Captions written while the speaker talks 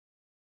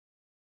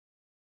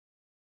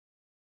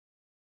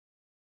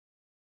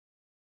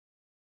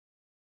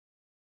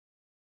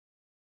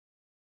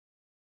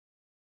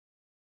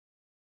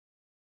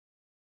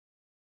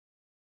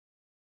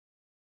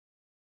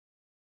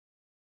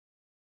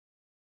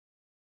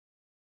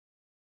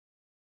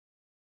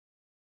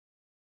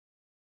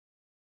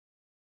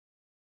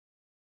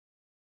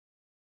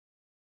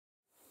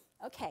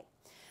Okay.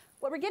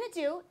 What we're going to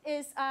do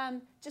is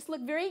just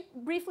look very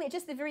briefly at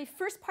just the very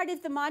first part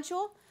of the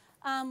module.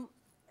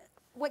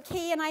 What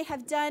Kay and I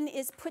have done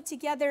is put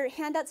together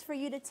handouts for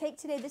you to take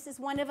today. This is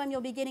one of them.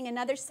 You'll be getting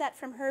another set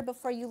from her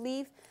before you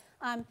leave.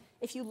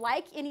 If you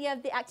like any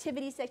of the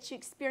activities that you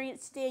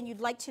experienced today and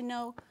you'd like to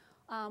know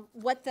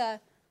what the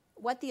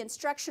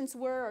instructions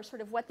were or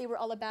sort of what they were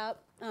all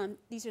about,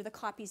 these are the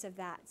copies of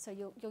that. So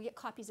you'll get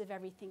copies of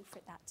everything for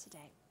that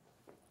today.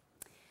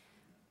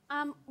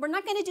 We're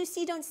not going to do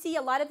see, don't see.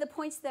 A lot of the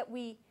points that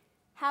we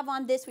have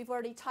on this we've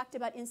already talked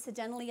about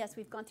incidentally as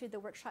we've gone through the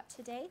workshop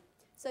today.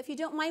 So if you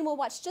don't mind, we'll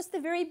watch just the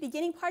very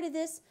beginning part of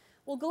this.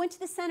 We'll go into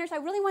the centers.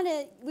 We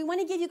want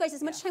to give you guys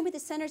as much time with the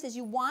centers as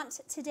you want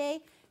today.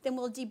 Then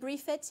we'll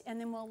debrief it, and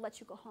then we'll let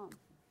you go home.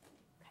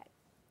 Okay.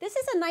 This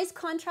is a nice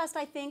contrast,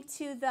 I think,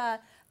 to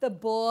the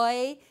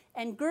boy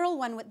and girl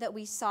one that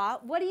we saw.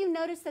 What do you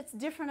notice that's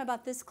different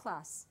about this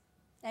class?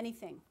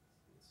 Anything?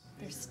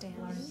 They're standing.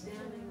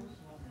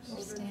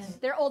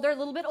 They're older, a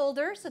little bit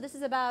older. So this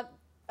is about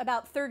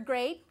third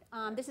grade.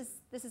 This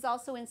is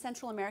also in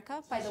Central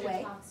America, by the way.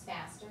 She talks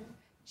faster.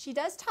 She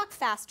does talk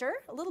faster,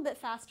 a little bit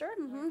faster.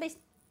 I'm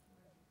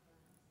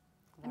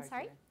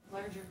sorry?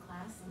 Larger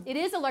class. It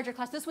is a larger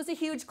class. This was a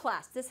huge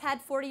class. This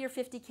had 40 or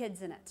 50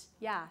 kids in it.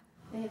 Yeah.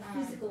 They have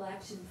physical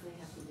actions they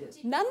have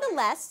to do.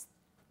 Nonetheless,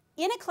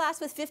 in a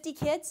class with 50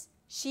 kids,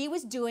 she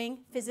was doing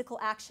physical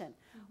action.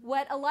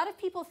 What a lot of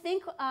people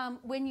think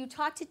when you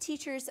talk to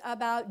teachers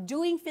about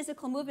doing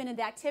physical movement in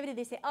the activity,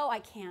 they say, oh, I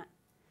can't.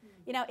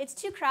 You know, it's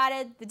too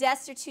crowded, the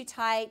desks are too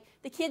tight,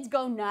 the kids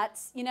go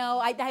nuts, you know,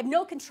 I have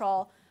no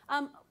control.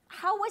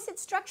 How was it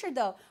structured,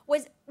 though?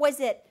 Was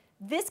it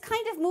this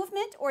kind of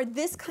movement or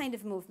this kind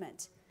of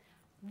movement?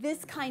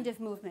 This kind of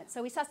movement.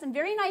 So we saw some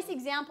very nice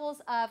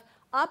examples of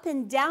up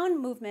and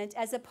down movement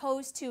as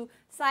opposed to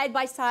side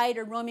by side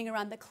or roaming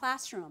around the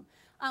classroom.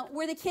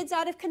 Were the kids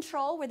out of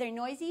control? Were they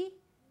noisy?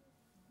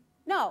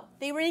 No,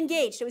 they were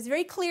engaged. It was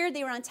very clear.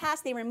 They were on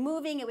task. They were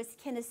moving. It was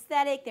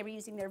kinesthetic. They were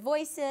using their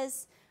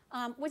voices.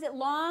 Was it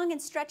long and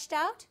stretched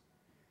out?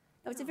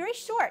 No, it's a very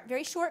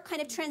short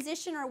kind of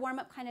transition or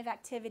warm-up kind of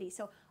activity.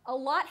 So a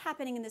lot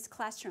happening in this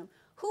classroom.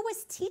 Who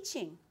was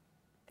teaching?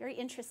 Very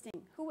interesting.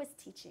 Who was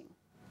teaching?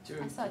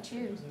 I saw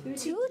two.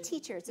 Two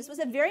teachers. This was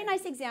a very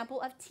nice example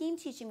of team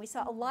teaching. We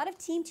saw a lot of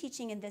team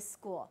teaching in this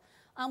school.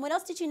 What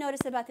else did you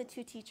notice about the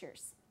two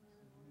teachers?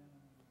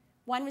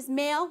 One was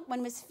male,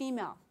 one was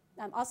female.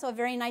 Also a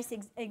very nice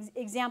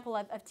example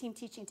of team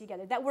teaching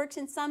together. That works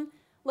in some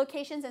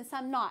locations and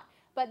some not.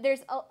 But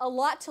there's a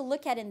lot to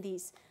look at in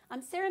these.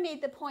 Sarah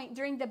made the point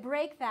during the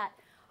break that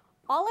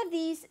all of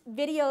these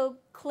video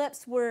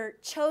clips were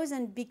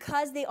chosen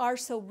because they are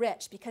so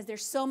rich, because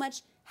there's so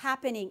much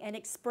happening and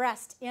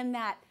expressed in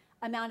that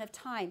amount of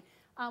time.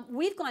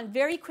 We've gone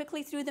very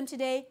quickly through them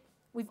today.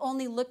 We've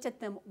only looked at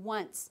them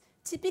once.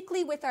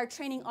 Typically with our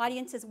training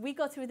audiences, we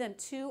go through them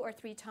 2 or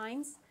 3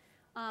 times.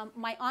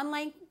 My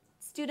online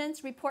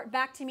students report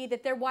back to me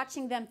that they're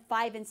watching them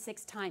 5 and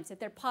 6 times, that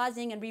they're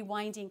pausing and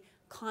rewinding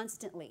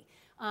constantly.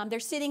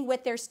 They're sitting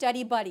with their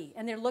study buddy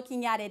and they're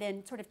looking at it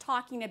and sort of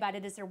talking about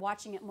it as they're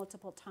watching it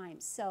multiple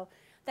times. So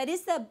that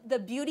is the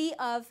beauty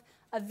of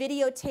a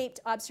videotaped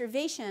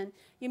observation.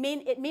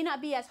 It may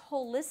not be as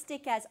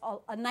holistic as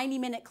a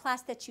 90-minute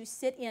class that you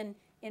sit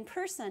in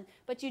person,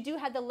 but you do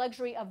have the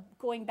luxury of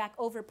going back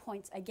over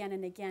points again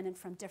and again and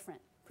from different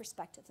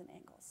perspectives and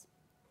angles.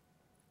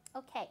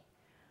 Okay.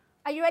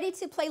 Are you ready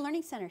to play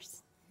Learning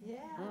Centers? Yeah.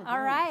 All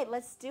right,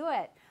 let's do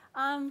it.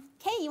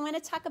 Kay, you want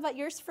to talk about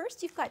yours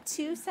first? You've got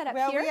 2 set up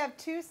here. Well, we have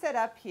 2 set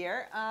up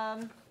here.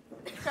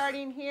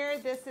 Starting here,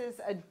 this is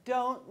a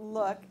don't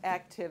look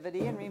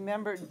activity. And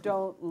remember,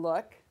 don't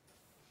look.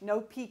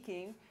 No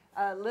peeking.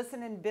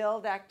 Listen and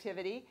build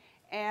activity.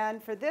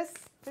 And for this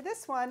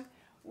one,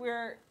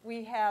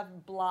 we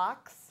have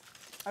blocks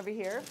over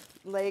here,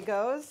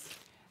 Legos.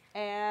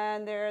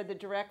 And there are the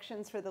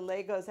directions for the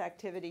Legos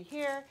activity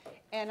here.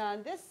 And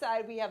on this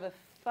side, we have a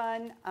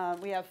fun,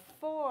 we have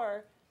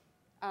 4,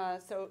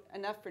 so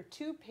enough for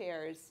 2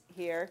 pairs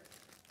here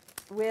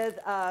with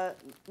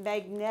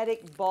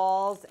magnetic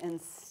balls and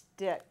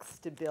sticks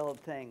to build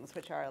things,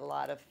 which are a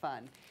lot of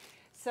fun.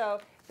 So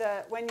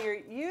when you're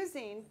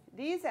using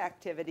these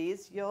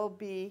activities, you'll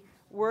be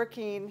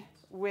working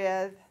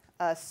with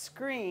a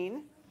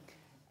screen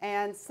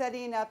and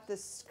setting up the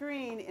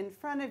screen in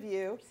front of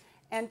you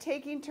and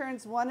taking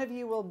turns. One of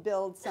you will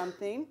build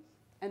something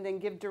and then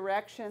give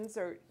directions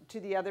to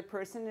the other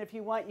person. And if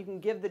you want, you can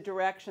give the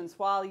directions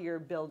while you're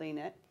building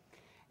it.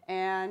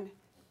 And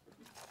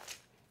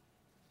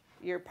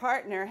your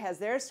partner has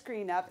their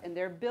screen up and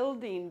they're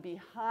building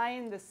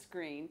behind the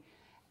screen.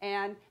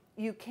 And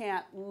you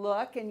can't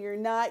look and you're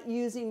not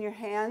using your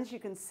hands. You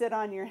can sit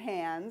on your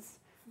hands,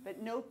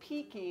 but no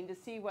peeking to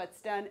see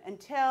what's done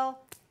until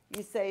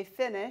you say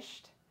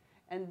finished.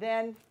 And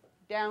then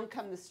down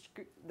come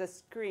the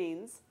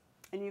screens,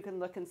 and you can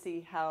look and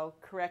see how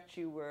correct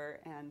you were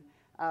and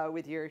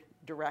with your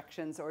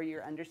directions or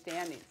your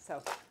understanding.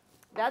 So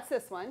that's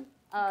this one.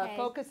 Okay.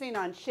 Focusing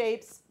on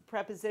shapes,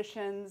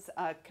 prepositions,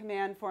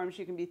 command forms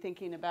you can be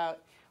thinking about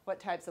what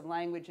types of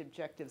language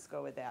objectives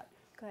go with that.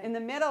 Good. In the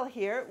middle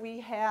here, we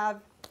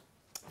have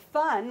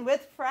fun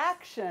with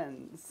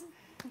fractions.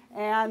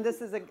 And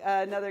this is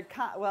another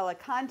a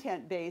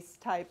content-based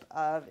type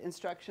of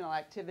instructional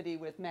activity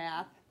with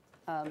math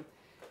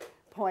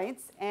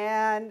points.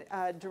 And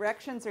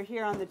directions are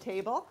here on the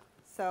table.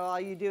 So all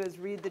you do is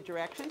read the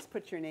directions,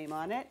 put your name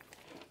on it,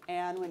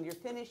 and when you're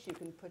finished, you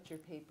can put your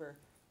paper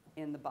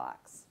in the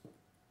box.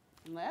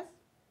 Liz?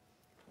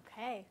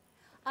 Okay.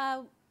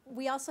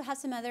 We also have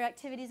some other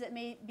activities that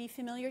may be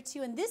familiar to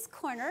you. In this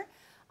corner,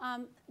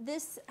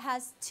 this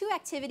has two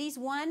activities.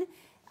 One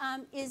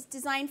is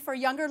designed for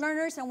younger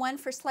learners and one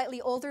for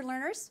slightly older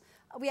learners.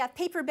 We have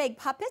paper bag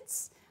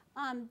puppets.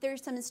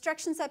 There's some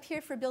instructions up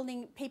here for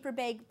building paper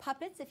bag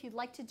puppets if you'd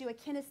like to do a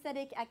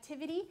kinesthetic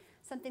activity,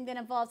 something that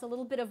involves a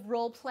little bit of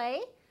role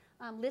play,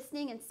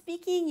 listening and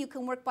speaking. You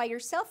can work by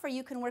yourself or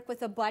you can work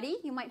with a buddy.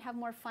 You might have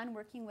more fun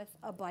working with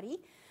a buddy.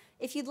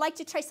 If you'd like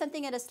to try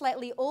something at a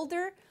slightly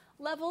older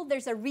level,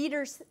 there's a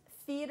reader's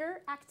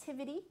theater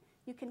activity.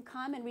 You can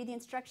come and read the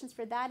instructions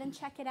for that and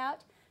check it out.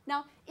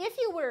 Now, if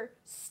you were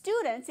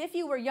students, if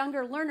you were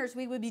younger learners,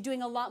 we would be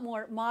doing a lot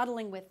more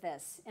modeling with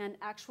this and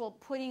actual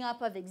putting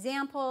up of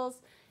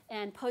examples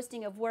and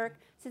posting of work.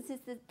 Since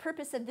the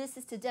purpose of this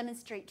is to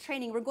demonstrate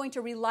training, we're going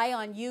to rely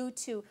on you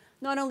to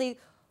not only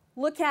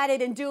look at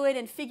it and do it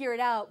and figure it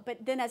out,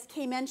 but then, as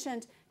Kay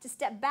mentioned, to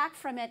step back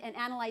from it and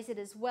analyze it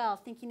as well,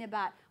 thinking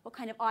about what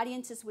kind of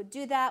audiences would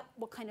do that,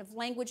 what kind of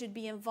language would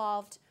be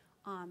involved,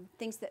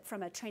 things that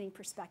from a training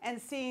perspective.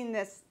 And seeing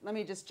this, let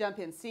me just jump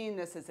in, seeing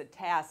this as a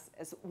task,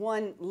 as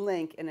one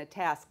link in a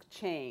task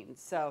chain.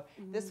 So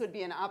this would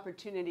be an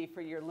opportunity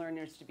for your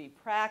learners to be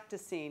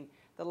practicing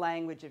the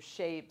language of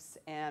shapes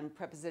and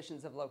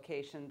prepositions of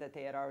location that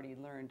they had already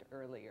learned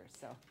earlier.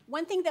 So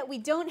one thing that we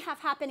don't have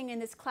happening in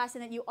this class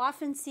and that you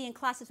often see in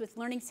classes with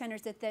learning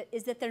centers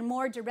is that they're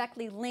more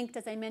directly linked,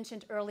 as I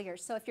mentioned earlier.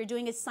 So if you're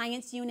doing a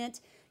science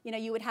unit,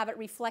 you would have it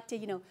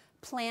reflected,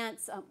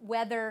 plants,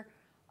 weather,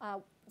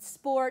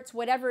 sports,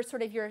 whatever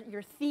sort of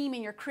your theme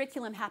and your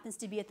curriculum happens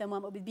to be at the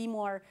moment would be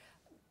more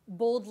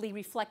boldly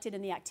reflected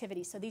in the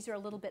activity. So these are a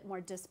little bit more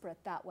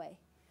disparate that way.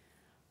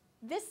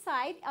 This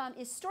side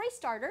is story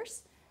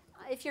starters.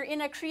 If you're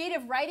in a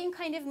creative writing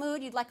kind of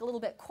mood, you'd like a little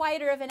bit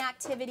quieter of an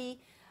activity,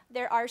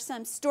 there are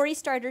some story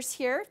starters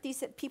here.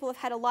 People have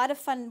had a lot of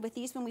fun with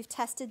these when we've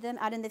tested them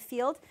out in the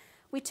field.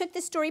 We took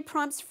the story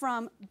prompts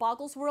from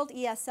Boggles World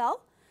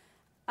ESL.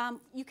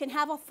 You can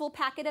have a full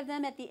packet of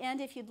them at the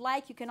end if you'd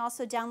like. You can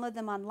also download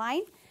them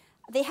online.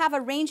 They have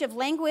a range of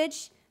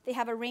language. They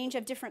have a range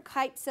of different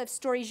types of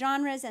story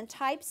genres and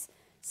types,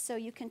 so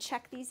you can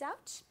check these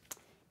out.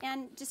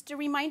 And just a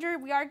reminder,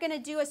 we are going to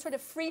do a sort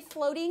of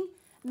free-floating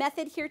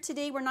method here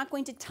today. We're not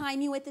going to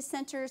time you at the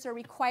centers or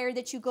require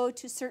that you go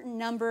to a certain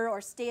number or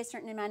stay a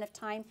certain amount of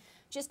time.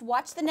 Just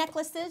watch the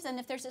necklaces, and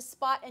if there's a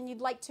spot and you'd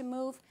like to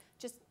move,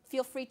 just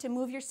feel free to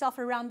move yourself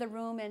around the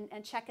room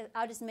and check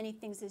out as many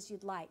things as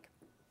you'd like.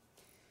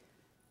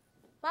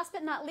 Last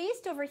but not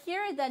least, over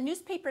here, the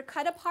newspaper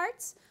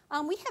cut-aparts.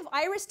 We have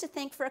Iris to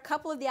thank for a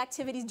couple of the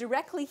activities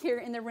directly here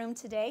in the room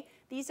today.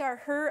 These are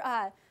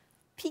her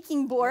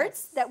peaking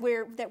boards that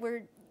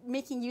we're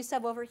making use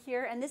of over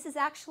here. And this is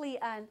actually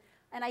an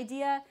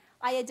idea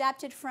I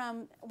adapted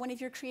from one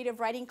of your creative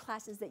writing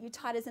classes that you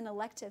taught as an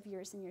elective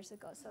years and years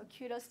ago. So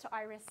kudos to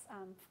Iris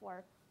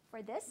for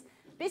this.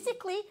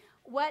 Basically,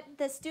 what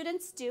the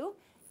students do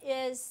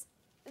is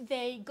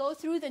they go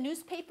through the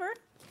newspaper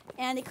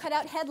and they cut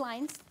out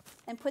headlines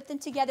and put them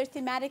together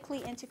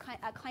thematically into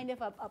a kind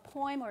of a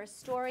poem or a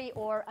story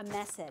or a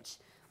message.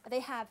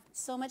 They have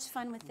so much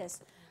fun with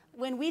this.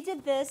 When we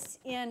did this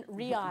in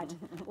Riyadh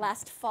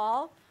last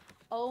fall,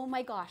 oh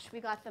my gosh, we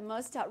got the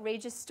most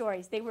outrageous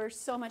stories. They were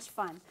so much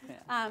fun.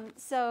 Yeah.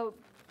 So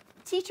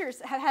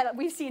teachers have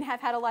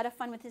had a lot of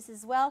fun with this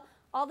as well.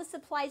 All the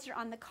supplies are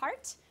on the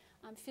cart.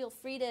 Feel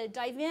free to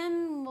dive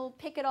in. We'll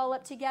pick it all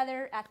up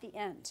together at the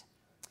end.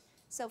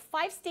 So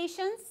 5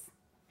 stations,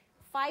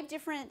 5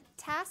 different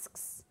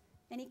tasks.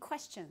 Any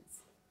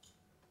questions?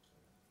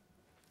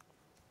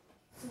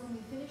 So when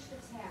we finish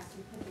the task,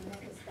 we put the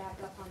necklace back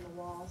up on the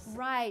walls.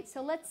 Right.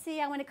 So let's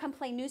see. I want to come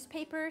play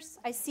newspapers.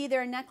 I see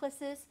there are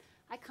necklaces.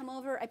 I come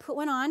over. I put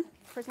one on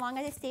for as long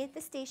as I stay at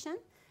the station.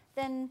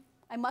 Then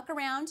I muck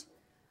around.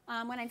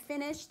 When I'm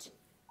finished,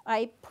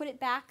 I put it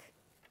back,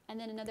 and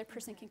then another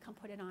person can come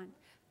put it on.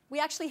 We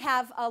actually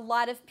have a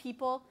lot of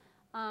people,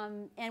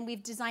 and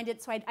we've designed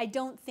it so I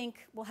don't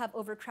think we'll have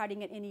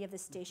overcrowding at any of the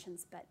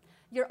stations. But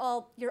you're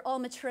all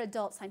mature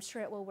adults. I'm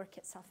sure it will work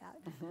itself out.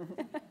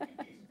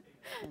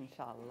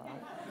 Inshallah.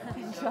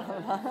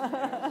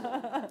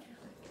 Inshallah.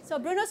 So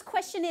Bruno's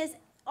question is,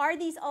 are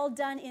these all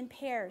done in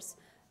pairs?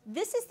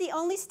 This is the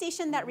only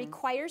station that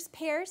requires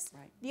pairs.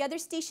 Right. The other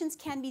stations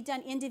can be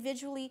done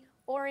individually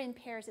or in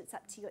pairs. It's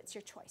up to you. It's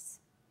your choice.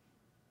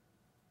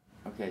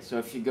 Okay, so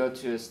if you go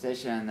to a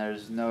station and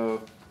there's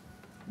no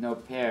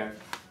pair,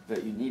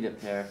 but you need a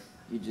pair,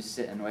 you just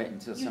sit and wait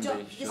until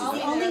somebody shows up.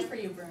 I'll be there for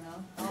you,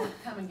 Bruno. I'll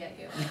come and get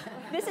you.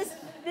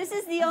 This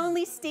is the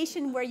only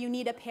station where you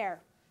need a pair.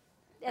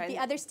 At the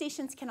other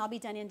stations can all be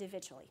done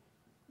individually.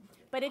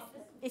 But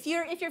if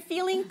you're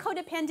feeling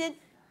codependent,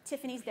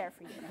 Tiffany's there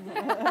for you.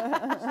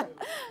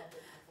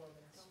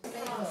 I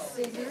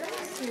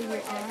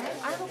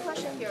have a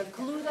question here.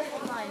 Glue the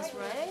headlines,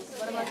 right?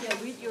 What about the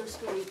read your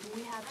story? Do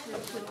we have to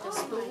put the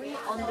story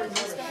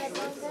underneath the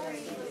headlines?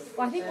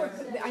 Well,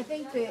 I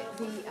think the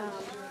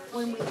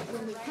when we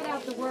cut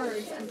out the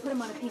words and put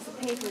them on a piece of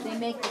paper, they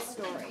make the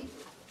story.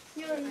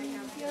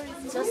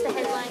 Just the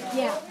headline?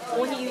 Yeah.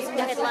 Only using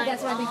the headline?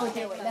 That's what I think we're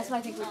doing. That's what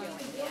I think we're doing.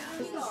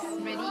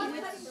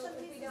 Ready?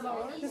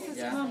 This is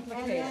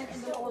complicated.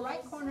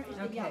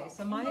 Okay,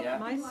 so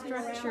my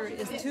structure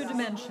is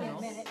two-dimensional.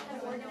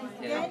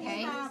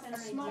 Okay.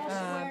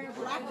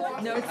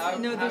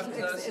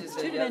 It's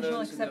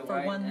two-dimensional except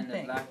for one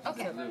thing.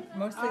 Okay.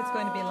 Mostly it's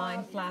going to be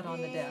lying flat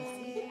on the desk.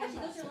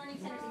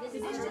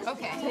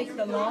 Okay. Take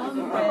the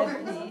long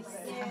red piece,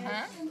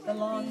 the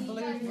long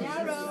blue piece,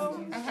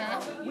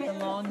 the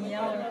long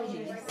yellow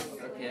piece,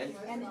 Okay.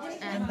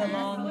 and the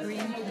long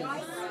green piece.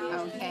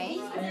 Okay.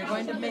 And you're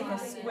going to make a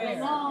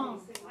square. Right.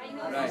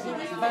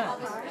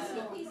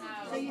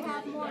 But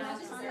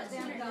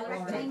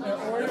the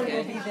order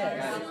will be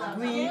this: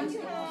 green,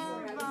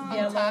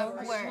 yellow.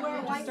 Where?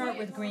 Just start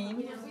with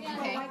green.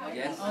 Okay.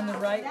 Yes. On the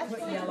right, put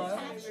yellow.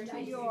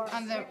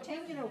 On the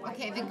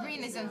the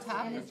green is on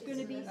top.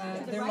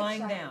 They're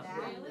lying down.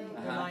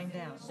 They're lying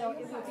down.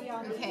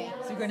 Okay.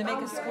 So you're going to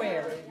make a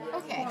square.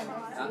 Okay.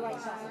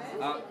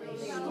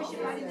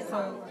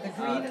 So the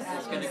green is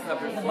going to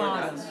cover the 4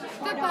 bottom. dots.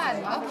 The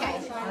bottom.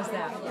 Okay. How's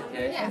that?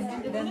 Okay. Yeah.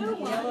 Then the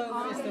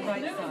yellow is the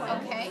right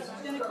side. Okay.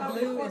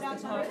 Blue is the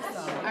top All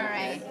side.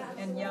 right.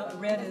 And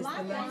red is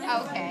the left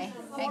side. Okay.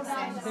 Makes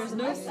sense. There's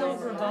no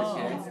silver ball.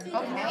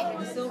 Okay.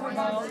 The silver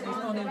ball,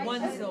 there's only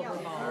one silver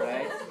ball.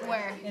 Right.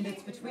 Where? And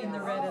it's between the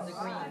red and the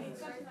green.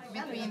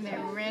 Between the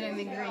red and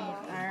the green.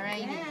 All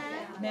righty.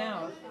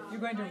 Now, you're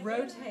going to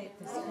rotate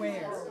the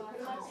square so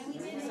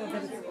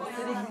that it's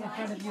sitting in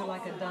front of you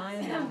like a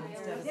diamond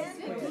instead of a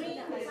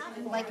square.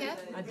 Like a?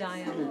 A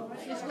diamond.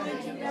 So the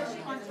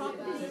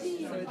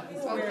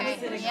square Okay, is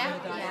sitting yeah, on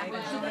a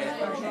diagonal.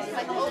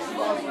 Like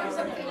oval or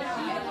something.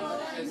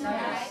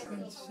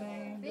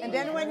 And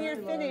then when you're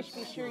finished,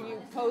 be sure you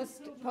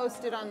post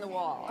it on the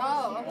wall.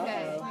 Oh,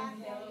 okay.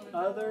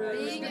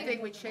 Being a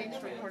thing we changed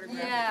from photograph.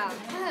 Yeah.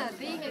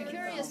 Being a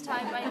curious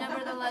type, I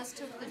nevertheless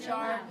took the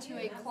jar to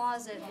a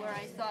closet where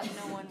I thought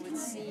no one would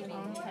see me.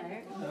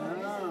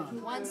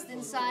 Once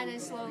inside, I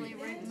slowly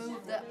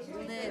removed the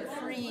lid,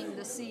 freeing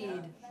the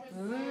seed.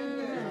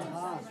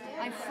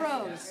 I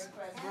froze,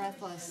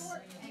 breathless,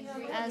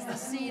 as the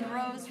seed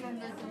rose from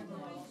the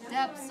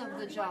depths of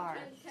the jar.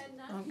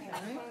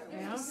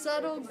 A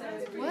subtle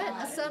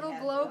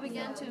glow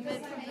began to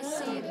emit from the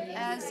seed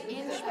as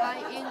inch by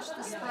inch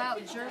the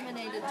sprout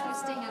germinated,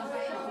 twisting and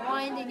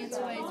winding its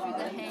way through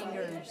the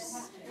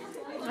hangers.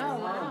 Oh,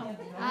 wow.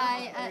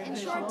 In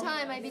short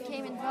time, I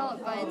became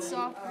enveloped by its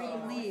soft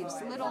green leaves.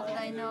 Little did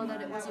I know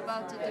that it was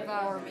about to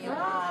devour me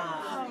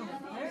alive.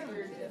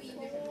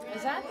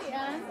 Is that the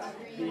end?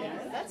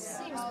 That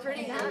seems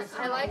pretty good.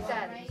 I like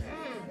that.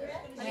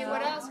 I mean,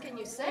 what else can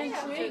you say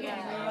after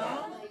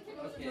that?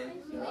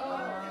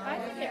 I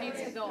think it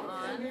needs to go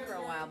on for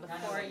a while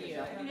before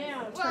you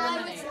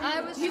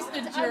I was used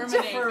to germinate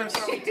before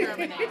we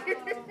terminate.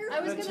 I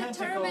was going to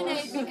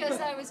terminate because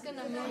I was going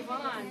to move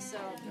on. So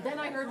Then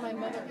I heard my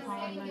mother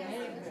calling my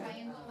name.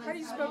 How do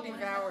you spell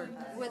devoured?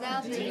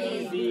 without the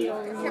E.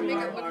 Can make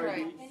it look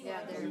right. Yeah,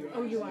 there.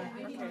 Oh, you are?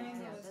 Yeah,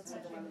 that's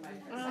it.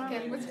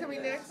 Okay, what's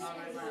coming next?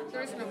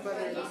 There is no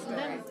butter in this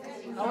stuff.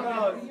 How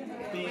about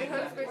being My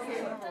husband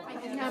came home.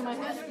 Yeah, my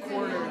husband.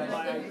 quartered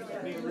by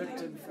being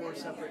ripped in 4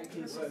 separate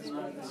pieces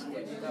by the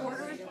sea?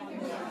 Quartered?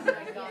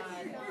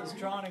 It's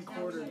drawn and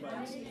quartered by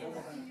the sea.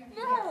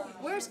 No.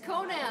 Where's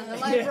Conan, the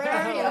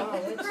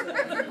librarian?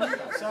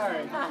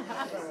 Sorry.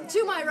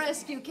 To my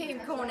rescue came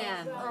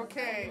Conan.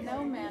 Okay.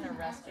 No men are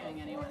rescuing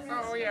anyone.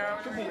 Oh,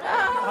 yeah.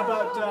 How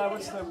about,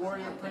 what's the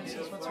warrior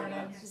princess? What's her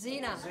name?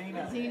 Xena.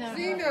 Xena. Zena.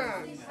 Zena.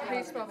 How do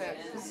you spell that?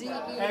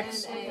 Z-E-N-A.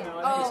 X, no, I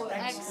Oh,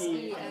 think it's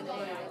X-E-N-A. I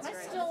That's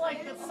right. still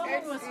like that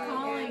someone was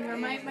calling, or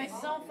my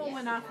cell phone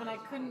went off and I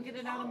couldn't get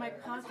it out of my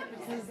pocket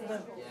because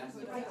the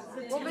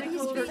But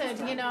he's tentacles said,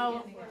 you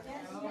know,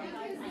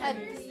 had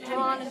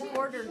drawn and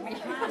quartered me.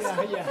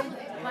 Yeah.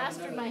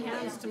 plastered my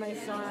hands to my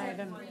side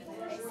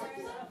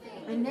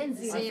and then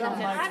Zena Zena.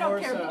 said, I don't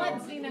care, torso.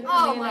 let Zena Oh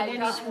come in my at any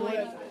God.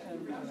 point.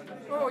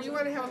 Oh, you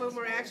want to have a little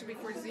more action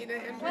before Zena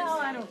enters? Well,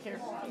 I don't care.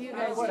 You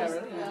guys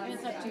Whatever.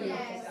 it's up to you.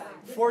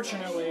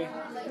 Fortunately,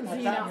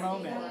 at that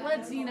moment,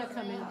 Let Zena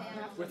come in.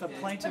 with a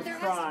plaintive But there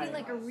has to cry, be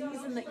like a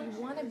reason that you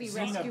want to be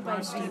Zena rescued by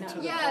burst Zena. into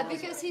the Yeah,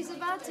 because he's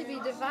about to be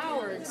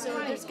devoured, so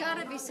there's got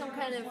to be some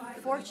kind of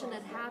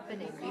fortunate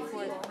happening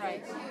before the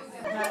fight.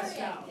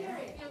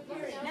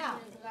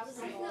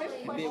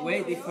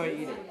 Wait before you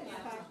eat it.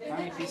 How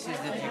many pieces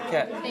did you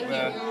cut?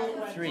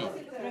 3.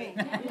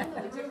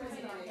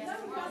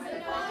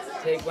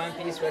 Take 1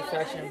 piece. What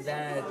fraction of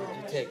banana did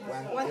you take?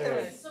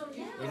 1/3.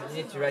 You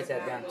need to write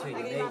that down too.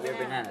 You made your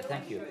banana.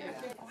 Thank you.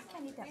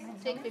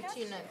 Take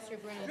 15 nuts. Your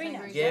brain is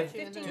hungry. Give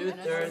Get you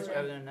 2/3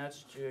 of the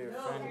nuts to your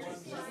friend to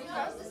eat.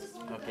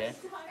 Okay,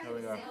 here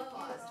we go.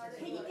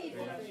 3,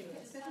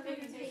 6,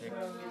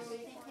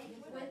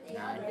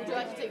 9, Would you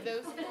like to take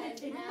those?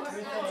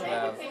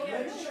 12.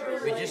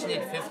 We just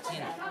need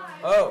 15.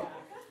 Oh,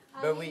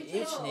 but we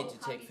each need to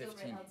take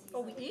 15.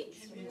 Oh, we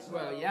each?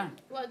 Well, yeah.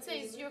 Well, it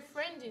says your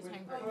friend is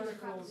hungry.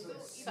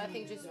 So I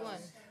think just one.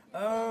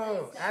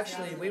 Oh,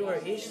 actually, we were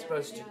each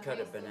supposed to cut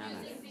a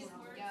banana.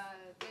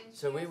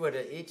 So we would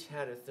have each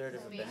had 1/3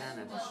 of a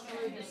banana.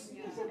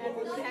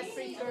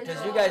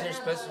 Because you guys are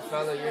supposed to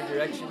follow your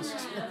directions.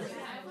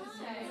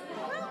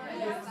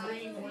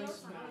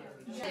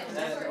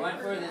 One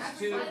for this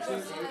two.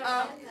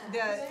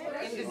 The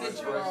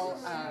individual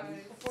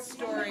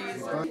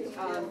stories.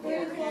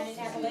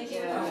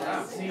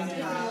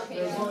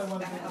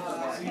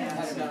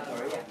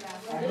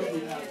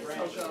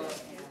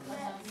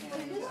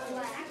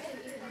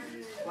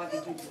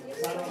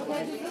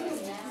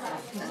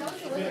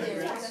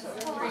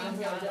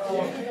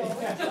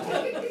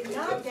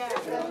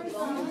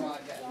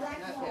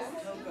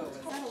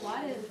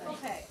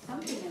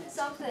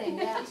 Something,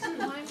 yeah.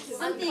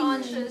 Something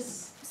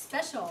Unconscious.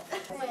 special.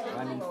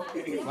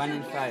 1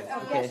 in 5.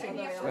 Okay,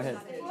 go ahead.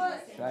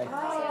 Try.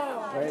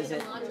 Where is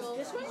it?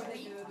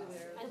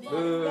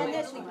 Boo.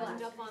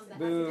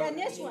 Boo. Then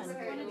this one.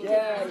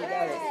 Yeah, you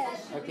got it.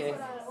 Okay.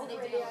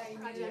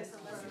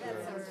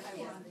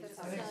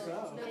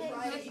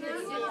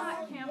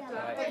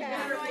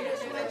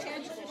 My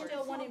chances are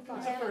still 1 in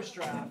 5. First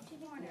draft.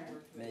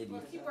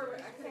 Maybe.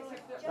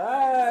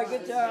 Ah,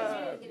 good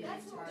job.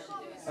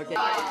 Okay.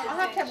 I'll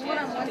have to have one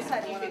on one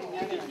side, one on the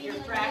other.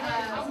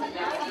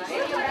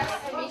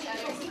 Because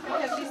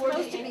she's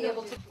supposed to be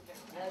able to.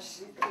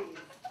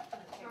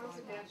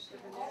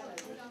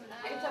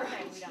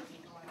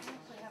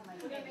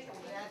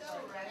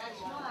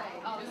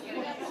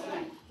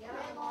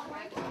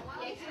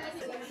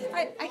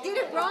 I did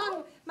it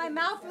wrong. My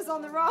mouth was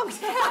on the wrong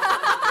side.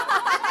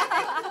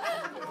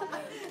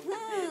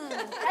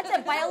 That's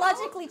a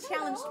biologically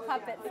challenged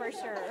puppet for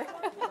sure.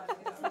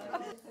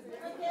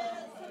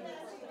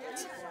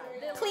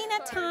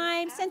 Cleanup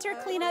time, center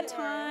cleanup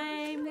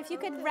time. If you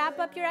could wrap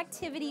up your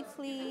activity,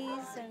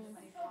 please, and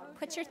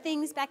put your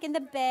things back in the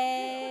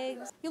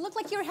bags. You look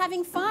like you were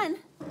having fun.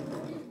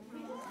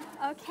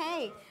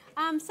 Okay.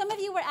 Some of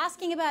you were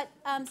asking about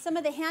some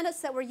of the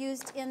handouts that were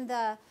used in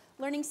the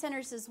learning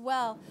centers as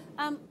well.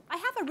 I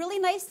have a really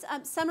nice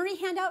summary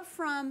handout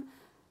from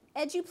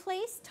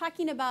EduPlace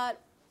talking about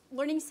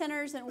learning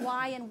centers and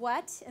why and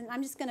what. And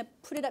I'm just going to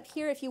put it up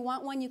here. If you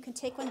want one, you can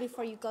take one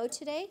before you go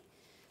today.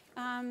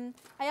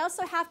 I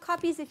also have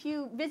copies if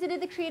you visited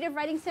the Creative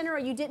Writing Center or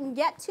you didn't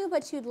get to,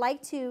 but you'd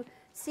like to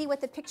see what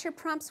the picture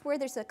prompts were.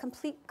 There's a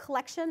complete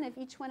collection of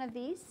each one of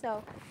these,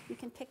 so you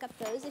can pick up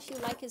those if you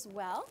like as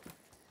well.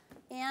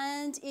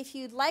 And if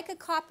you'd like a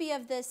copy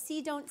of the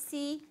See, Don't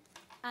See,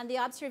 the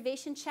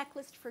observation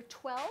checklist for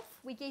 12,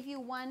 we gave you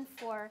one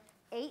for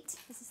 8.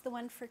 This is the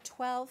one for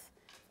 12.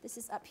 This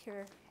is up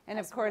here. And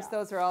of course,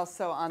 those are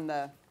also on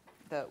the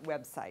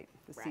website,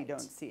 the See, Right. Don't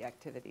See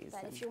activities.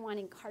 But if you're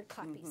wanting hard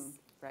copies,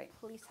 right.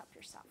 please help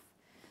yourself.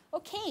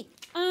 Okay,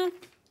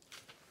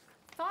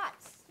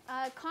 thoughts,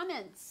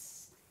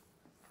 comments,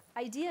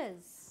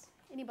 ideas,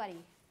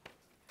 anybody?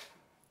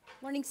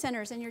 Learning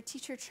centers and your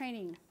teacher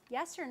training,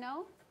 yes or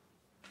no?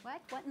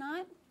 What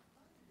not?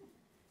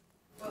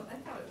 Well, I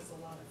thought it was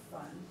a lot of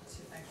fun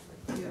to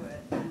actually do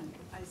it, and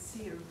I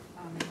see,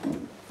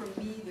 for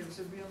me, there's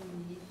a real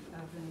need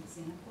of an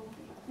example.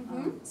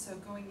 So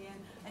going in,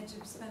 and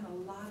to spend a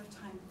lot of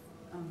time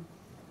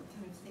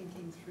kind of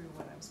thinking through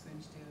what I was going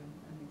to do, and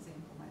an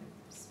example might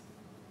have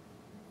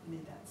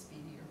made that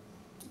speedier.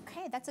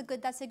 Okay, that's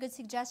a good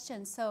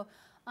suggestion. So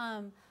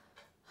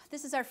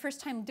this is our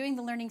first time doing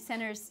the learning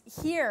centers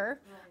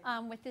here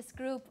with this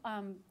group.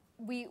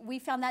 We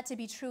found that to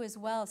be true as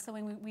well. So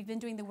when we've been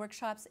doing the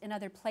workshops in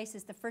other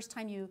places, the first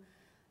time you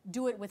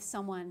do it with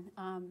someone,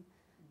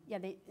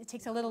 it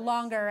takes a little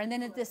longer. And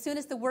then as soon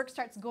as the work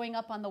starts going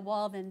up on the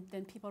wall,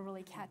 then people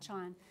really catch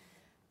on.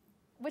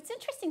 What's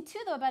interesting too,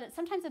 though,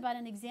 sometimes about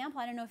an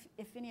example, I don't know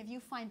if any of you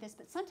find this,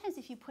 but sometimes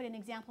if you put an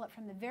example up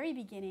from the very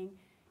beginning,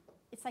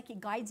 it's like it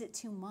guides it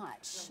too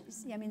much.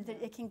 I mean,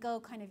 it can go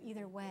kind of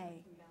either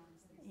way.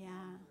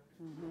 Yeah.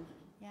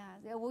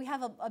 Yeah, well, we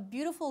have a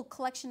beautiful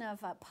collection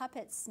of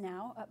puppets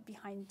now up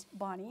behind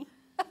Bonnie.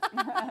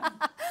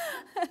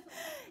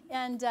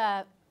 And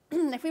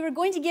if we were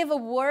going to give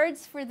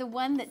awards for the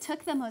one that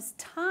took the most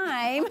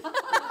time,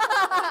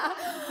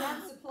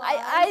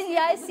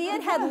 I see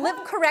it had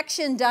lip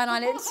correction done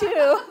on it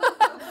too.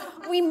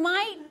 We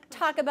might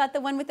talk about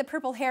the one with the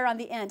purple hair on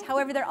the end.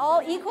 However, they're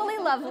all equally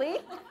lovely.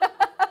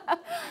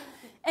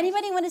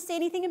 Anybody want to say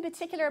anything in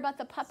particular about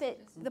the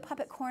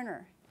puppet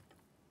corner?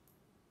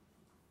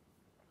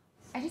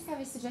 I just have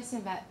a suggestion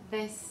about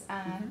this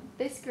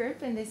this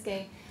group and this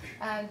game.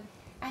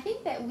 I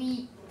think that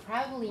we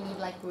probably need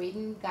like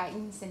written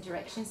guidance and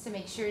directions to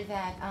make sure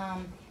that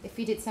if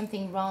we did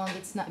something wrong,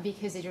 it's not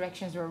because the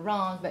directions were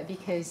wrong, but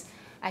because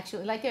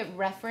actually like a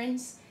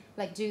reference,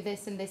 like do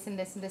this and this and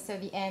this and this. So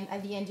at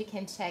the end you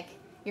can check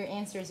your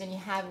answers and you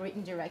have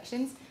written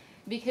directions.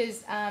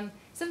 Because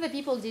some of the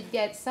people did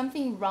get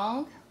something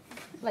wrong,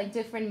 like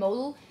different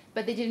modal,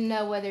 but they didn't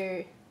know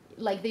whether,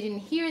 like they didn't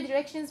hear the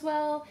directions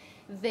well,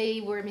 they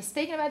were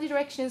mistaken about the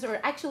directions, or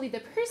actually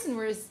the person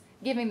was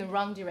giving the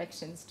wrong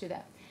directions to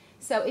them.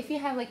 So if you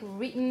have like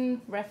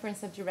written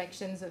reference of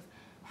directions of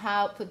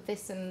how put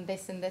this and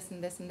this and this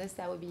and this and this,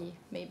 that would be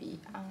maybe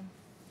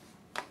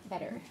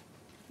better.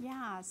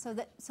 Yeah, so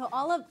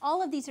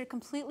all of these are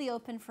completely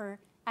open for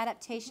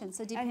adaptation.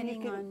 So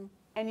depending on.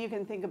 And you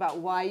can think about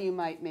why you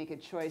might make a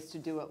choice to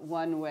do it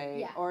one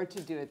way or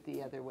to do it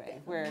the other way,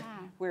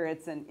 where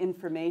it's an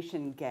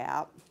information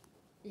gap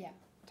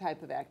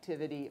type of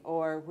activity,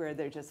 or where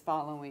they're just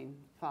following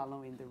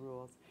the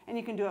rules. And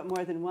you can do it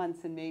more than once,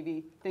 and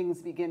maybe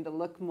things begin to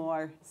look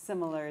more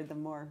similar the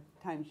more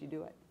times you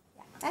do it.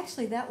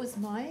 Actually, that was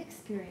my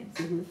experience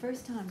the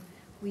first time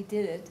we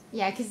did it.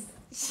 Yeah, because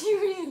she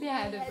really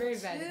had a very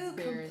bad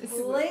experience.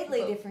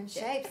 Completely different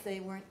shapes. They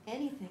weren't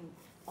anything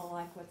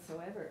alike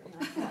whatsoever. And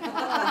I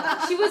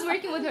thought, she was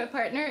working with her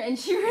partner, and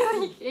she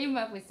really came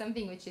up with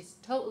something which is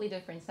totally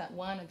different. It's not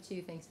one or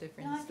two things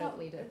different. It's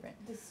totally different.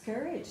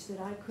 Discouraged that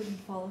I couldn't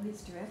follow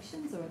his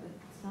directions, or that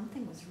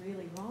something was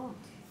really wrong.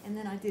 And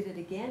then I did it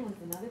again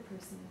with another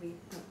person. We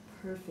got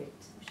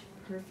perfect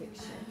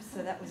shape.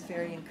 So that was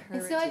very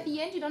encouraging. And so at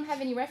the end, you don't have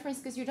any reference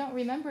because you don't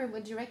remember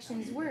what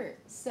directions were.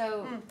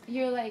 So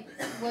you're like,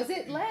 was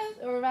it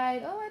left or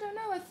right? Oh, I don't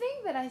know. I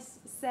think that I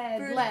said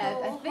vertical,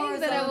 left. I think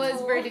that I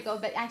was vertical,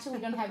 but actually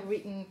you don't have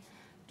written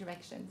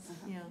directions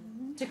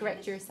to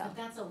correct yourself.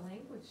 But that's a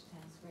language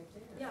test right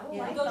there. Yeah,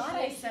 well, I thought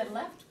I said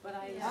left, but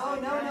I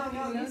said right.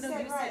 No, you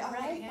said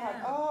right.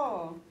 Yeah.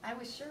 Oh. I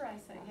was sure I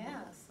said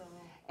yeah, so.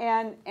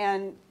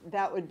 And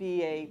that would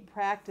be a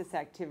practice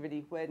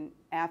activity when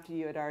after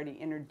you had already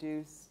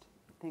introduced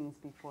things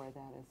before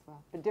that as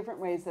well. But different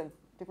ways of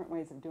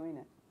doing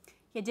it.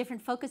 Yeah,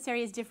 different focus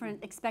areas,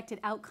 different expected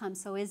outcomes.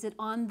 So is it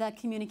on the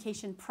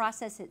communication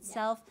process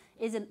itself?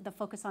 Is it the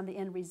focus on the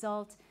end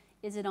result?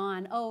 Is it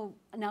on, oh,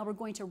 now we're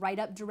going to write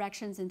up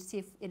directions and see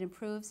if it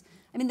improves?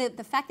 I mean,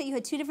 the fact that you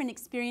had two different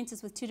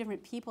experiences with two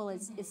different people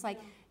is it's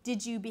like,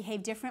 did you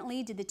behave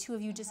differently? Did the two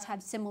of you just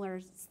have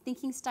similar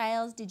thinking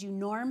styles? Did you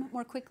norm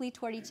more quickly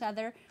toward each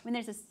other? I mean,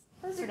 there's this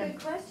those sort are of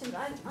good questions.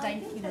 I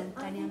think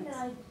that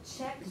I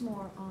checked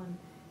more on,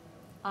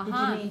 did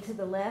you mean to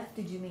the left?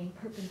 Did you mean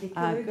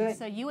perpendicular? Good.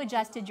 So you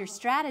adjusted your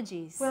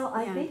strategies. Well,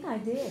 I think I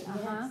did,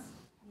 yes.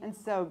 And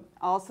so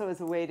also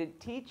as a way to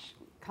teach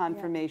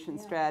confirmation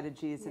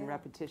strategies and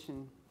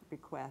repetition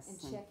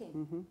requests. And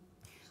checking.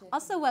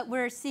 Also, what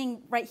we're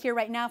seeing right here,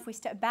 right now, if we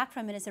step back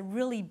from it, is a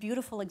really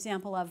beautiful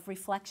example of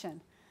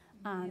reflection.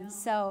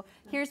 So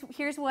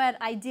here's what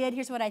I did.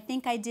 Here's what I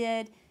think I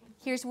did.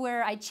 Here's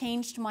where I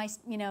changed my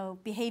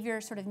behavior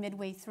sort of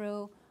midway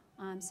through.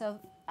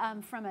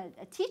 From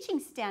a teaching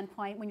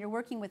standpoint, when you're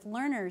working with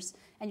learners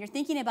and you're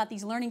thinking about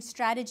these learning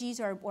strategies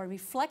or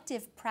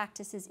reflective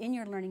practices in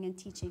your learning and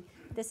teaching,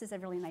 this is a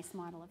really nice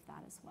model of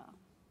that as well.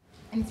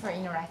 And it's very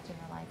interactive.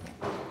 I like it.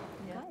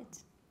 Yeah.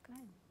 Good.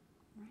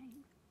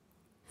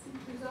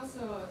 Right. There's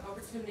also an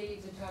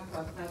opportunity to talk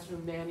about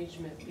classroom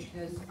management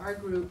because our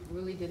group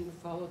really didn't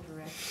follow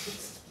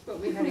directions, but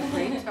we had a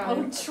great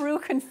time. Oh, true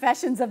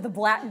confessions of the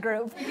black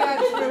group. We got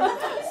through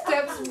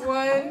steps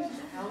 1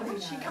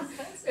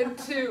 and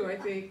 2, I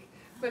think.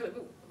 But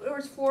there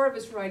was 4 of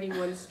us writing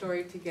one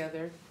story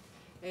together,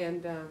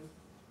 and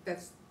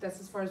that's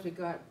as far as we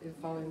got in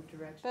following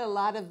directions. But a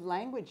lot of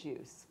language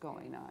use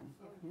going on.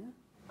 Yeah.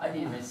 I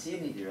didn't even see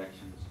any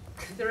directions.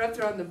 They're up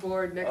there on the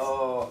board next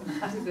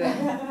to the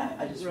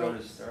I just wrote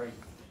a story.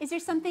 Is there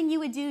something you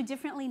would do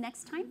differently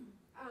next time?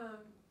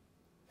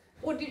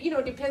 Well,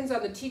 it depends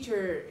on the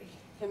teacher,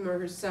 him or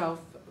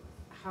herself,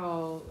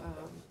 how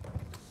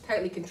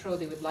tightly controlled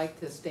they would like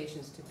the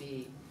stations to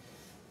be.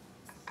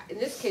 In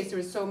this case, there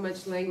was so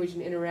much language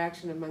and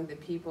interaction among the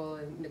people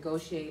and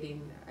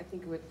negotiating. I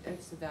think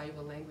that's a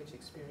valuable language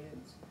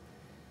experience.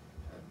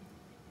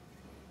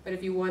 But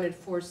if you wanted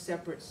 4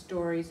 separate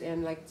stories,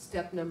 and like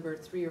step number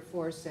 3 or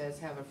 4 says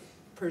have a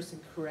person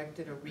correct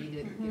it or read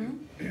it,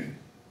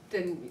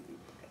 then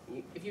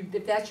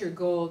if that's your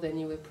goal, then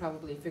you would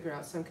probably figure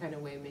out some kind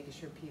of way of making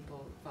sure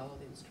people follow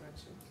the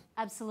instructions.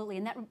 Absolutely,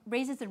 and that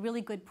raises a really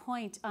good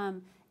point.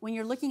 When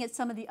you're looking at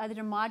some of the other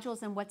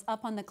modules and what's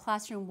up on the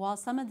classroom wall,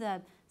 some of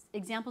the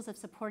examples of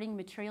supporting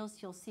materials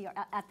you'll see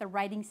at the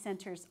writing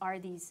centers are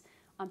these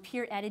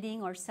peer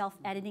editing or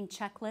self-editing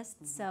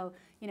checklists. So,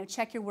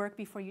 check your work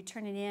before you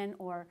turn it in,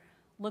 or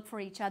look for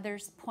each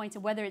other's points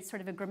of whether it's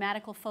sort of a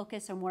grammatical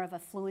focus or more of a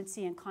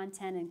fluency and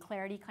content and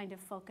clarity kind of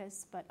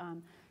focus. But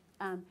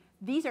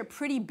these are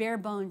pretty bare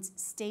bones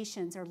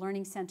stations or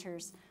learning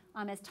centers.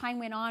 As time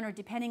went on, or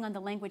depending on the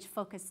language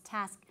focused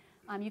task,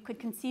 you could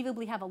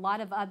conceivably have a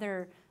lot of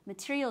other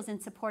materials in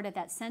support of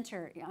that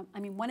center. I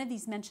mean, one of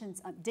these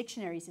mentions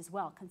dictionaries as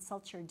well.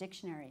 Consult your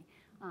dictionary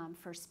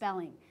for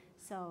spelling.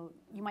 So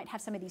you might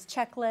have some of these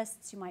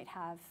checklists. You might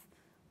have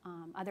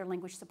other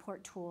language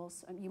support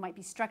tools. You might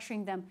be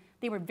structuring them.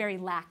 They were very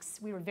lax.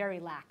 We were very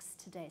lax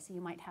today, so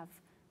you might have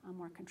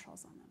more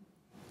controls on them.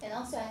 And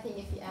also, I think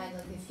if you add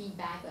like the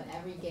feedback on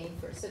every game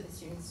so the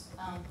students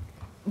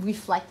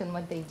reflect on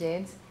what they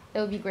did,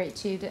 that would be great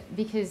too,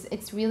 because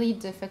it's really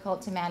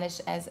difficult to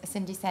manage, as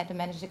Cindy said, to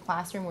manage a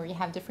classroom where you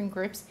have different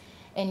groups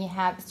and you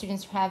have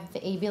students who have the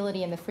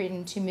ability and the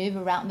freedom to move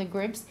around the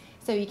groups,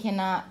 so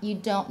you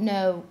don't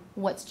know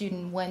what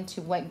student went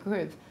to what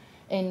group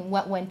and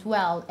what went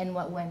well and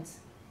what went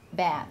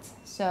bad.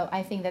 So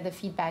I think that the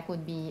feedback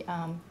would be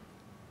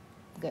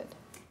good.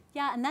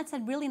 Yeah, and that's a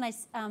really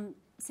nice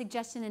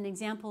suggestion and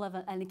example of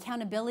an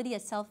accountability, a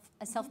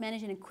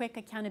self-management and quick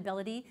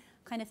accountability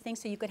kind of thing.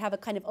 So you could have a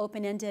kind of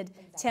open-ended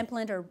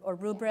template or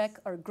rubric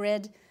or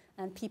grid,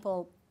 and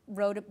people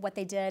wrote what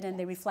they did and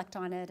they reflect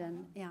on it,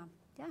 and yeah,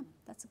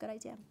 that's a good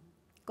idea.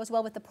 Goes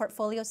well with the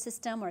portfolio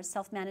system or a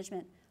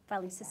self-management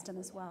filing system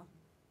as well.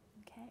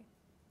 Okay.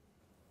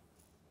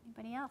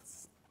 Anybody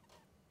else?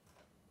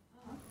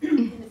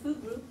 In the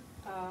food group,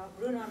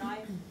 Bruno and I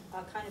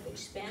kind of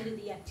expanded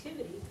the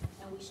activity,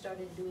 and we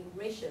started doing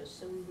ratios.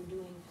 So we were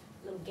doing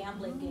little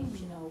gambling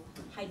games, you know,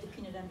 hide the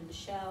peanut under the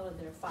shell, and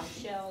there are 5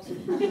 shells.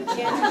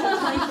 Chances are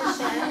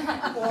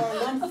 20%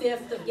 or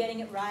 1/5 of getting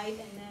it right,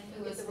 and then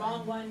you get the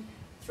wrong one,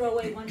 throw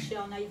away 1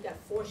 shell. Now you've got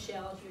 4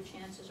 shells. Your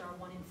chances are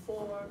 1 in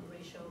 4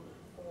 ratio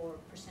or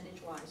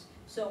percentage-wise.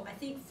 So I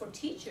think for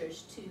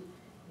teachers to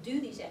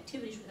do these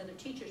activities with other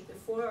teachers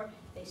before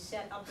they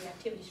set up the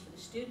activities for the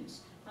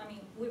students. I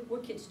mean, we're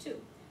kids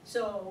too.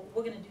 So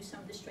we're going to do some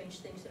of the strange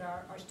things that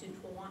our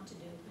students will want to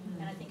do.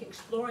 And I think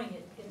exploring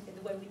it in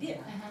the way we did,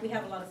 we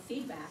have a lot of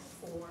feedback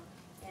for,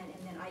 and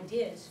then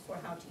ideas for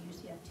how to use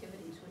the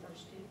activities with our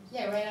students.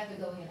 Yeah, right after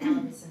going in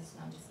Albertsons,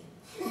 no, I'm just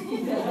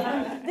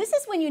kidding. This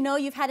is when you know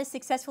you've had a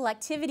successful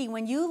activity,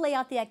 when you lay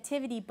out the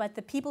activity, but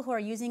the people who are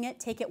using it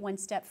take it one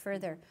step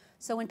further.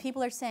 So when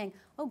people are saying,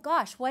 oh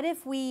gosh, what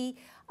if we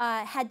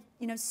had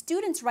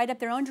students write up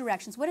their own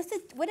directions? What if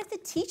the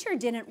teacher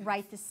didn't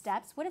write the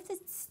steps? What if the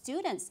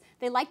students,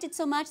 they liked it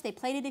so much, they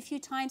played it a few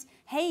times,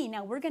 hey,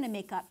 now we're going to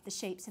make up the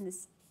shapes and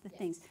the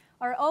things.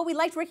 Or, oh, we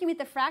liked working with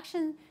the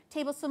fraction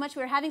table so much,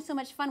 we were having so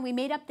much fun, we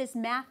made up this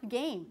math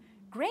game.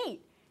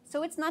 Great.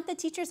 So it's not the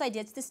teacher's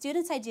idea, it's the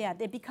student's idea.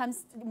 It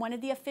becomes one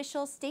of the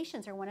official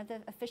stations or one of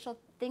the official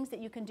things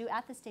that you can do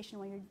at the station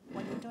when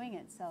you're doing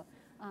it. So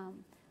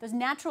those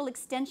natural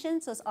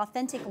extensions, those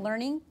authentic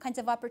learning kinds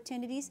of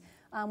opportunities,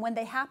 when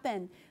they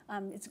happen,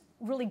 it's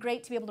really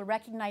great to be able to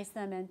recognize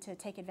them and to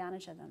take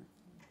advantage of them.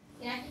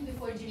 And I think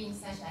before doing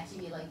such an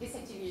activity, like this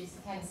activity is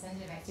kind of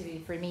sensitive activity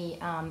for me.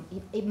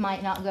 It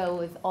might not go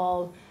with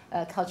all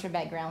cultural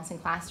backgrounds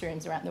and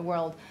classrooms around the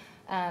world.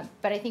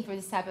 But I think for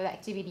this type of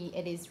activity,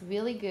 it is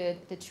really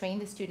good to train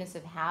the students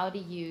of how to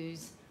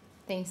use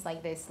things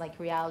like this, like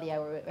reality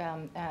or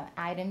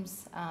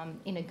items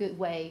in a good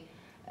way,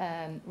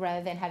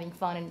 rather than having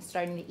fun and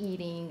starting to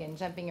eating and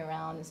jumping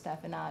around and stuff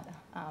and not,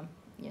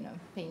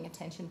 paying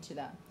attention to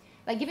that.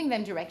 Like giving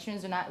them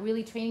directions or not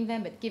really training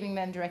them, but giving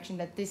them direction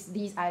that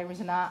these items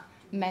are not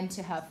meant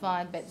to have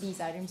fun, but these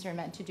items are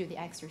meant to do the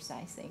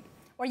exercising.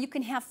 Or you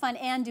can have fun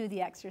and do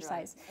the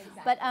exercise.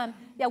 Right, But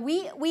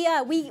exactly.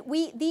 yeah,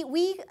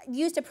 we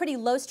used a pretty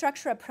low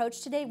structure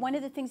approach today. One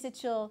of the things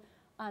that you'll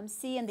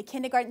see in the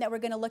kindergarten that we're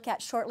going to look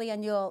at shortly,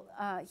 and you'll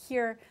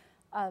hear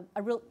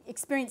a real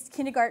experienced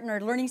kindergarten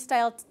or learning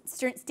style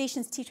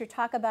stations teacher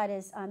talk about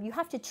is you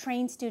have to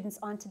train students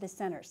onto the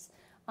centers.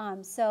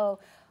 So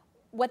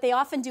what they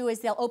often do is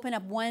they'll open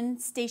up one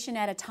station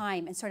at a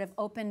time and sort of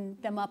open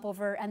them up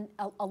over, and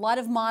a lot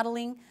of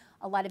modeling,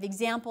 a lot of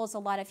examples, a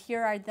lot of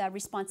here are the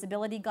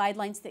responsibility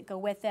guidelines that go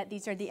with it.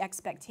 These are the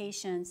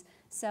expectations.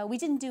 So we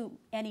didn't do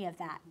any of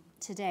that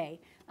today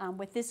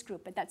with this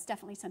group, but that's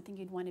definitely something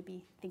you'd want to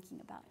be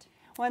thinking about.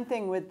 One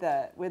thing with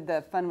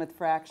the Fun with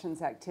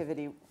Fractions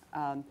activity,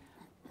 I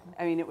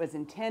mean, it was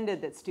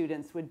intended that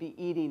students would be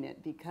eating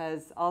it,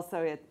 because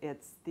also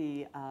it's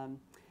the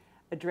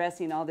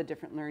addressing all the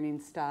different learning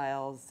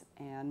styles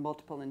and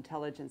multiple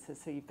intelligences.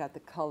 So you've got the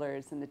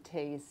colors and the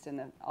taste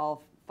and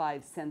all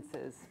 5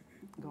 senses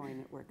going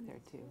at work there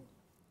too.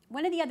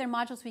 One of the other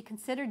modules we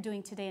considered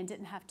doing today and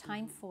didn't have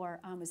time for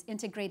was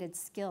integrated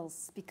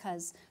skills,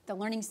 because the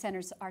learning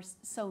centers are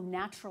so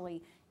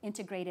naturally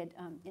integrated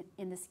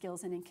in the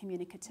skills and in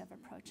communicative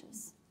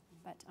approaches.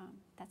 But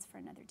that's for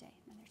another day,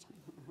 another time.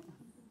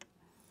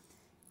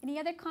 Any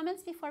other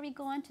comments before we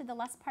go on to the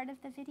last part of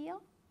the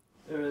video?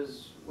 There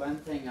was one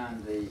thing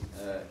on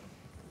the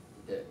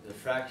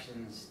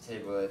fractions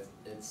table.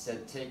 It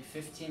said take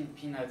 15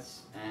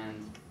 peanuts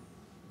and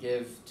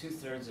give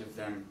 2/3 of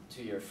them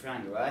to your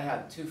friend. Well, I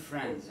had 2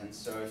 friends, and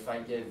so if I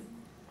give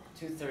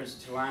 2/3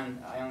 to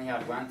one, I only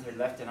had 1/3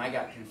 left, and I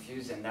got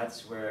confused, and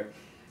that's where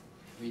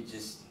we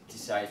just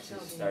decided to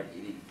start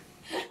eating.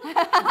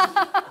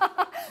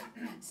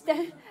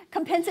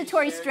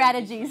 Compensatory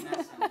strategies.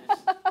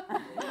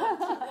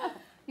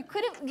 You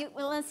could have,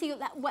 well, let's see,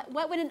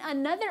 what would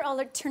another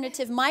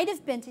alternative might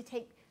have been to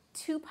take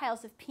 2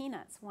 piles of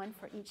peanuts, one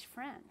for each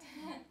friend.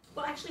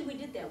 Well, actually, we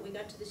did that. We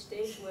got to the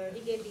stage where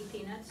he gave me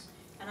peanuts,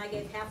 and I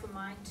gave half of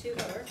mine to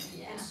her,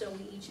 and so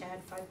we each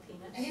had 5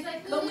 peanuts. And he's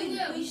like, but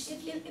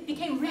it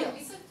became real.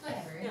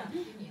 Whatever. Yeah.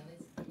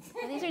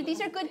 Well,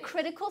 these are good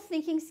critical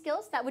thinking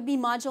skills. That would be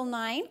Module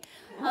 9.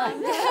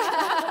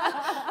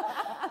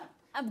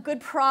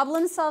 Good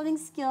problem solving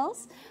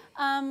skills.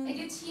 And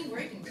good team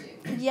working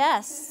too.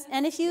 Yes,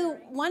 and if you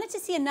wanted to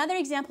see another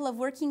example of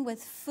working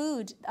with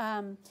food,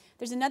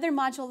 there's another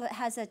module that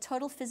has a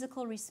total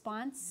physical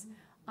response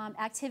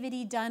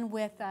activity done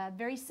with a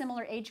very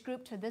similar age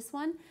group to this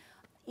one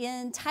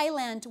in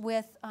Thailand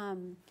with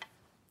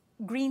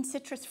green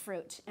citrus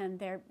fruit, and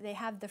they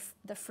have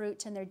the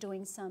fruit, and they're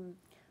doing some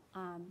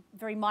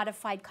very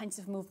modified kinds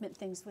of movement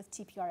things with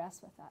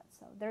TPRS with that.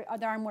 So there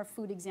are more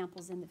food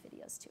examples in the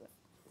videos too.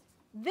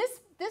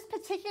 This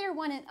particular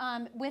one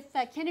with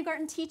the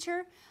kindergarten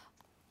teacher,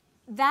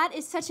 that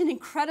is such an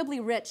incredibly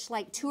rich,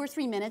 like 2 or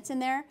 3 minutes in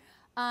there.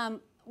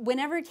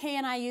 Whenever Kay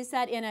and I use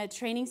that in a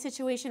training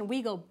situation,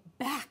 we go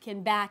back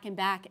and back and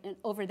back and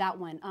over that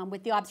one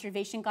with the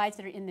observation guides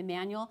that are in the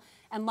manual,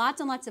 and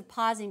lots of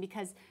pausing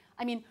because,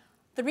 I mean,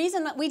 the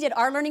reason that we did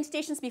our learning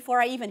stations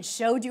before I even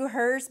showed you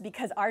hers,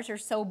 because ours are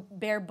so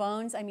bare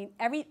bones. I mean,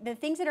 the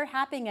things that are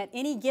happening at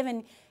any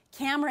given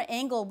camera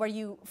angle where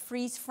you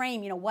freeze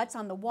frame, you know, what's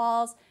on the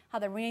walls, how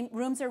the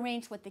rooms are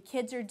arranged, what the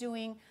kids are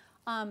doing.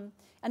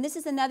 And this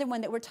is another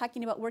one that we're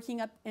talking about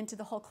working up into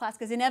the whole class,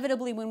 because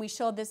inevitably when we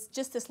show this,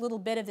 just this little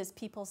bit of this,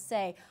 people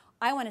say,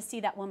 I want to see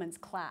that woman's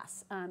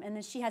class. And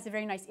then she has a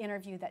very nice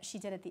interview that she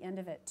did at the end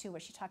of it too, where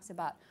she talks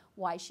about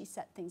why she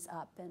set things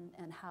up and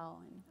how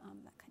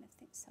and that kind of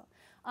thing. So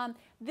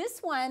this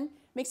one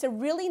makes a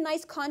really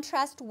nice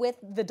contrast with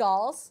the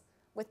dolls,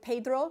 with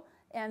Pedro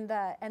and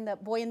the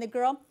boy and the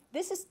girl.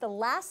 This is the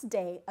last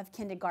day of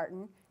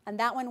kindergarten, and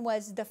that one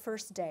was the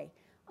first day.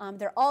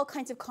 There are all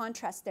kinds of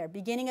contrasts there.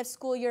 Beginning of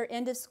school year,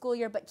 end of school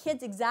year, but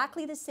kids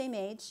exactly the same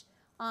age.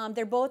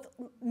 They're both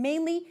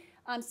mainly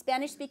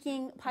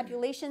Spanish-speaking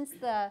populations.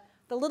 The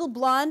little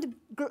blonde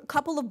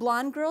couple of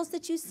blonde girls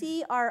that you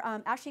see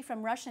are actually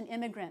from Russian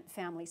immigrant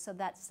families. So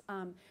that's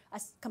a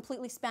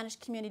completely Spanish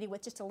community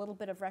with just a little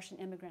bit of Russian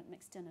immigrant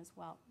mixed in as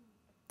well.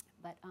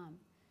 But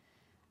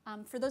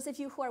for those of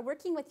you who are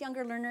working with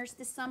younger learners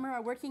this summer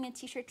or working in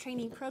teacher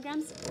training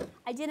programs,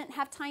 I didn't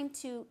have time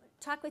to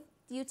talk with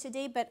you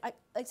today, but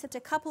except a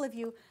couple of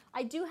you,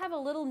 I do have a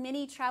little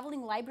mini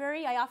traveling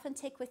library I often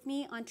take with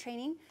me on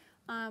training.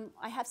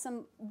 I have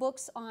some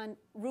books on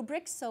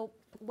rubrics, so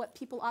what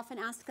people often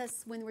ask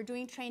us when we're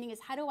doing training is,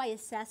 how do I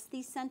assess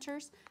these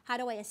centers? How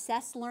do I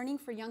assess learning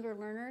for younger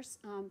learners?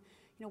 You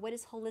know, what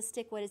is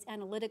holistic, what is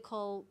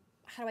analytical?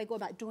 How do I go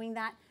about doing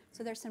that?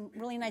 So there's some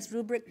really nice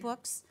rubric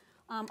books.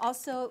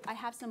 Also, I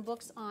have some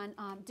books on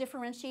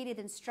differentiated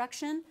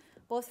instruction,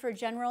 both for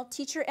general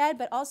teacher ed,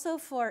 but also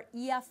for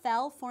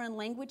EFL, foreign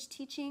language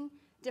teaching,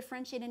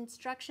 differentiated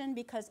instruction,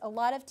 because a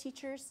lot of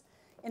teachers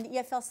in the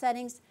EFL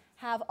settings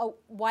have a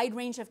wide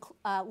range of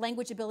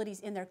language abilities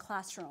in their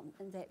classroom,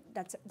 and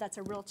that's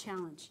a real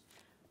challenge.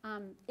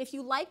 If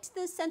you liked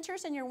the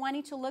centers and you're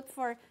wanting to look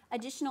for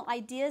additional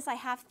ideas, I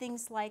have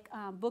things like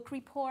book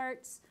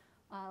reports,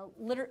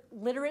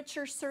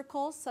 literature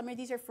circles. Some of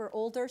these are for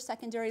older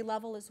secondary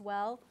level as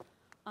well.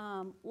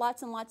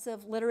 Lots and lots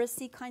of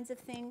literacy kinds of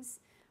things.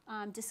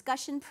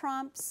 Discussion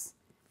prompts.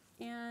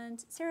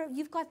 And Sarah,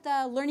 you've got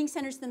the learning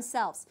centers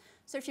themselves.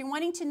 So if you're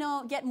wanting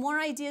to get more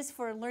ideas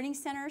for learning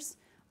centers,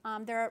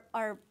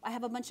 I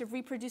have a bunch of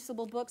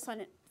reproducible books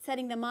on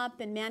setting them up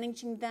and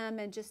managing them,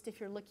 and just if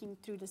you're looking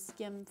through to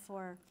skim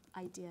for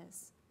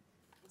ideas.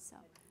 So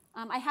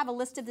I have a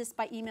list of this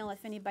by email.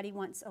 If anybody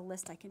wants a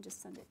list, I can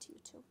just send it to you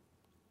too.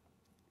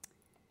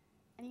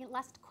 Any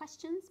last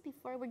questions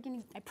before we're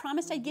getting? I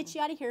promised I'd get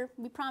you out of here.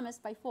 We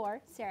promised by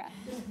 4. Sarah.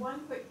 Just one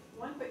quick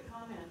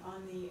comment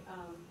on the.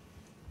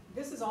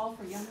 This is all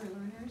for younger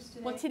learners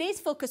today. Well, today's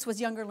focus was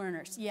younger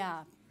learners.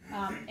 Yeah.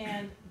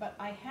 But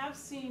I have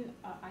seen,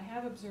 I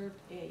have observed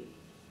a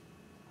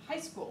high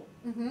school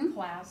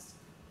class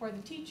where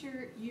the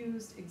teacher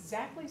used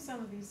exactly some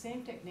of these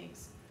same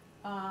techniques,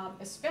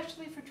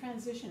 especially for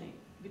transitioning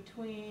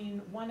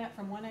between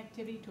from one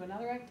activity to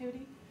another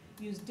activity.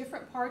 Used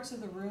different parts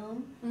of the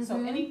room. So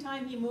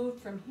anytime he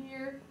moved from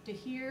here to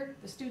here,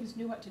 the students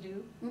knew what to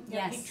do.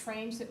 Yes. He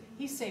trained.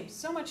 He saved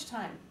so much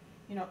time,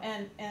 you know,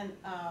 and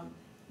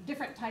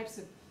different types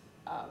of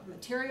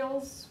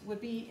materials would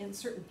be in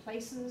certain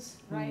places,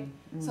 right?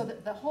 So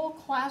that the whole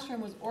classroom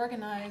was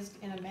organized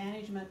in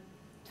a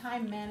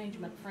time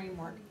management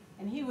framework,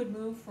 and he would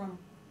move from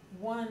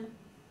one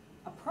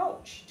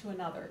approach to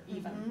another,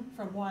 even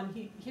from one.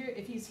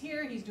 If he's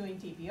here, he's doing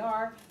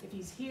TPR. If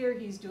he's here,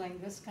 he's doing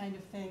this kind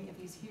of thing. If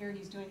he's here,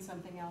 he's doing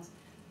something else.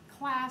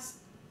 Class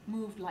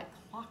moved like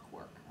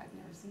clockwork. I've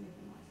never seen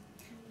anything like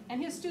it. And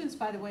his students,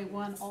 by the way,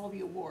 won all the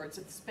awards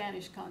at the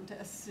Spanish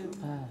contests in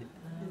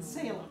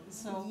Salem.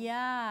 So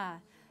yeah.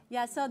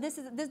 So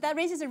that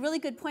raises a really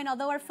good point.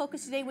 Although our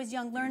focus today was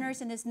young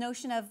learners, and this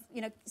notion of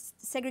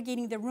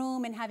segregating the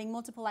room and having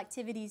multiple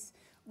activities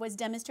was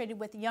demonstrated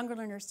with the younger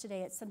learners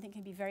today, it's something that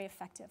can be very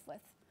effective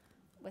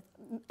with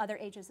other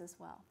ages as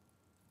well.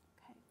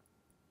 Okay.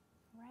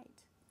 Right.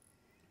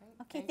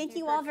 Okay, thank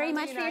you all very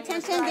much for your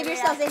attention. Give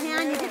yourselves a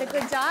hand. You did a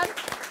good job.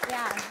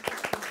 Yeah.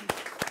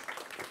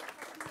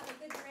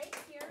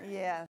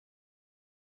 Yeah.